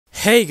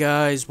Hey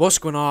guys, what's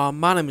going on?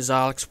 My name is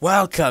Alex.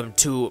 Welcome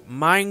to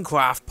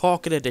Minecraft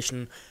Pocket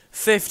Edition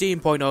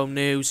 15.0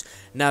 news.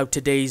 Now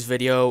today's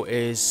video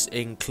is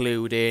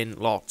including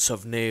lots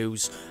of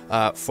news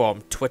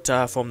from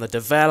Twitter, from the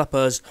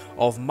developers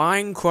of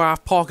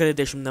Minecraft Pocket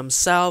Edition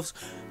themselves.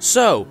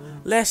 So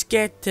let's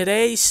get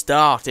today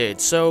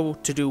started. So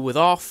to do with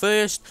our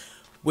first,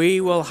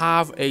 we will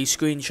have a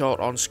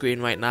screenshot on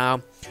screen right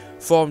now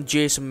from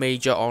Jason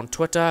Major on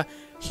Twitter.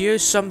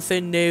 Here's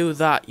something new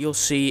that you'll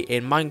see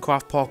in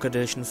Minecraft Pocket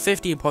Edition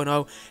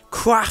 15.0,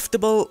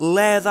 craftable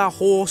leather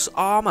horse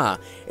armor.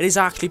 It has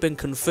actually been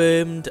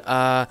confirmed.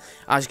 As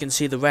you can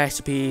see, the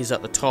recipe is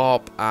at the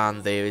top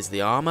and there is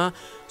the armor.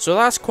 So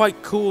that's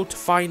quite cool to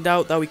find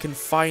out that we can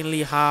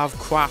finally have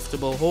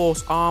craftable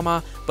horse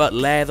armor, but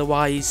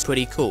leather-wise,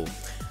 pretty cool.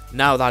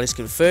 Now that is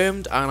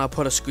confirmed, and I'll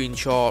put a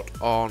screenshot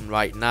on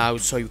right now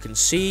so you can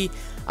see.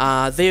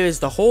 There is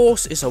the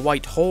horse. It's a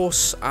white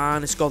horse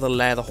and it's got the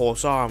leather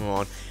horse armor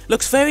on.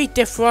 Looks very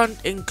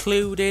different,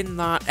 including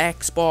that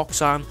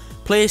Xbox and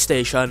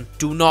PlayStation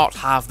do not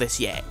have this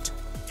yet.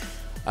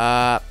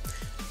 Now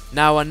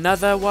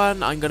another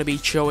one I'm going to be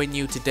showing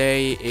you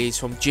today is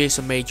from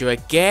Jason Major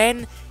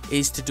again,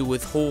 is to do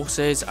with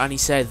horses, and he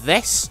said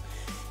this: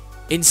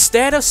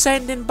 instead of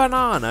sending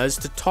bananas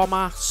to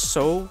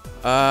Tommaso,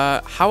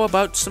 how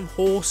about some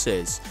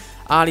horses?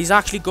 And he's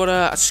actually got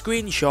a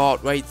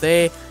screenshot right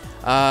there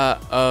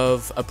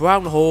of a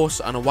brown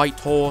horse and a white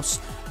horse,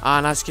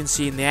 and as you can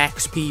see in the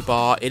XP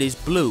bar, it is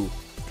blue.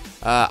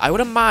 I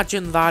would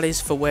imagine that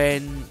is for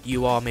when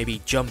you are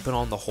maybe jumping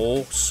on the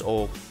horse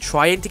or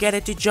trying to get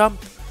it to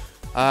jump.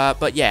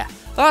 But yeah,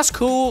 that's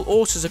cool.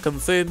 Horses are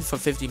confirmed for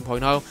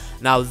 15.0.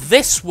 Now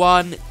this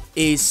one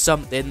is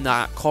something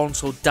that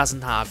console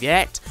doesn't have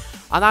yet,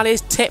 and that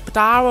is tipped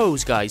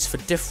arrows, guys, for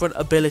different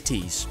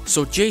abilities.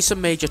 So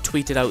Jason Major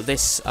tweeted out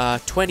this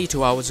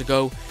 22 hours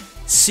ago.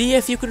 See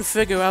if you can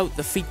figure out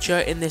the feature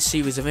in this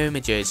series of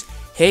images.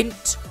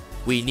 Hint,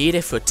 we need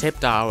it for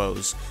tipped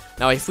arrows.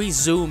 Now if we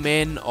zoom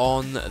in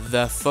on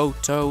the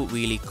photo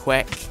really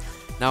quick,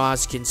 now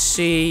as you can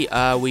see,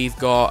 we've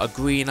got a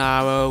green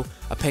arrow,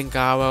 a pink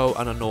arrow,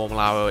 and a normal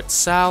arrow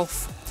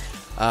itself.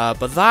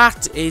 But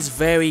that is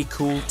very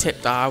cool.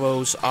 Tipped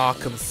arrows are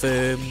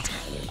confirmed.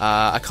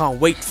 I can't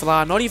wait for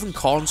that. Not even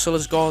console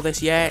has got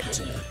this yet.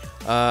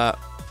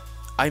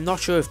 I'm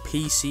not sure if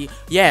PC...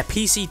 Yeah,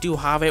 PC do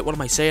have it. What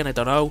am I saying? I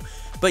don't know.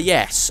 But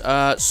yes,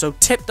 so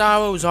tipped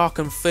arrows are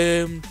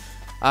confirmed.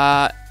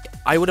 I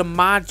would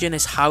imagine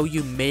is how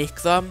you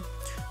make them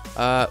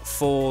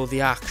for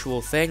the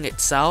actual thing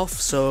itself.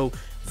 So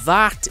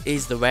that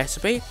is the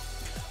recipe.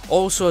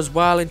 Also as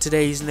well in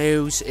today's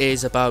news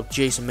is about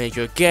Jason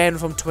Major again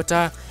from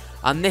Twitter.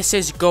 And this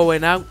is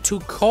going out to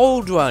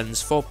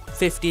Cauldrons for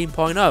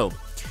 15.0.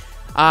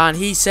 And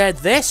he said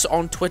this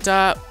on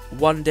Twitter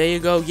 1 day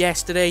ago,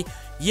 yesterday.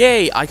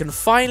 Yay, I can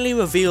finally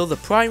reveal the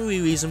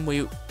primary reason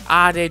we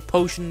added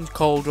potion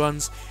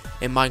cauldrons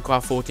in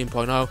Minecraft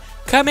 14.0,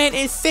 coming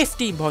in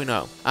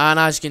 15.0. And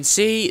as you can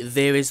see,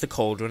 there is the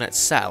cauldron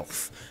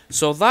itself.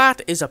 So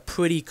that is a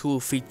pretty cool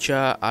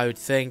feature, I would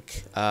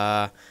think.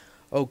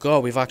 Oh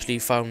god, we've actually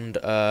found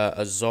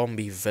a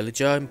zombie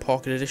villager in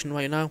Pocket Edition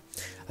right now.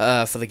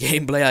 For the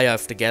gameplay, I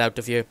have to get out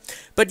of here.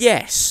 But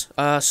yes,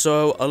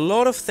 so a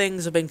lot of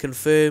things have been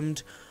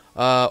confirmed,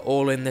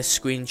 all in this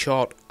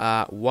screenshot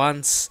at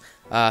once.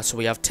 So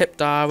we have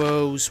tipped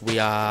arrows, we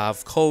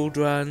have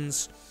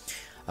cauldrons,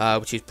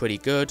 which is pretty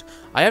good.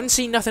 I haven't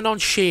seen nothing on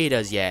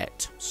shaders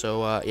yet,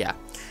 so yeah.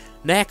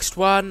 Next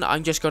one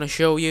I'm just going to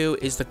show you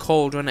is the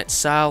cauldron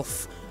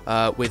itself,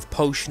 with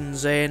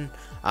potions in,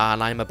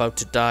 and I'm about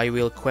to die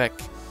real quick.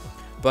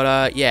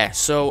 But yeah,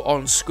 so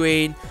on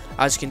screen,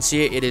 as you can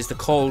see, it is the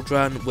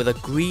cauldron with a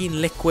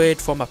green liquid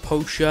from a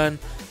potion,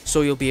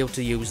 so you'll be able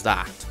to use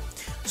that.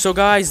 So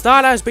guys,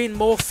 that has been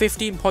more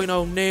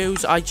 15.0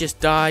 news. I just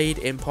died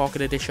in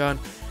Pocket Edition.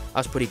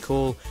 That's pretty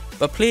cool.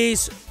 But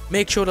please,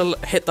 make sure to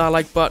hit that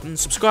like button,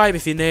 subscribe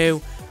if you're new,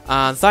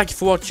 and thank you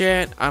for watching,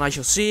 and I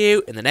shall see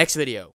you in the next video.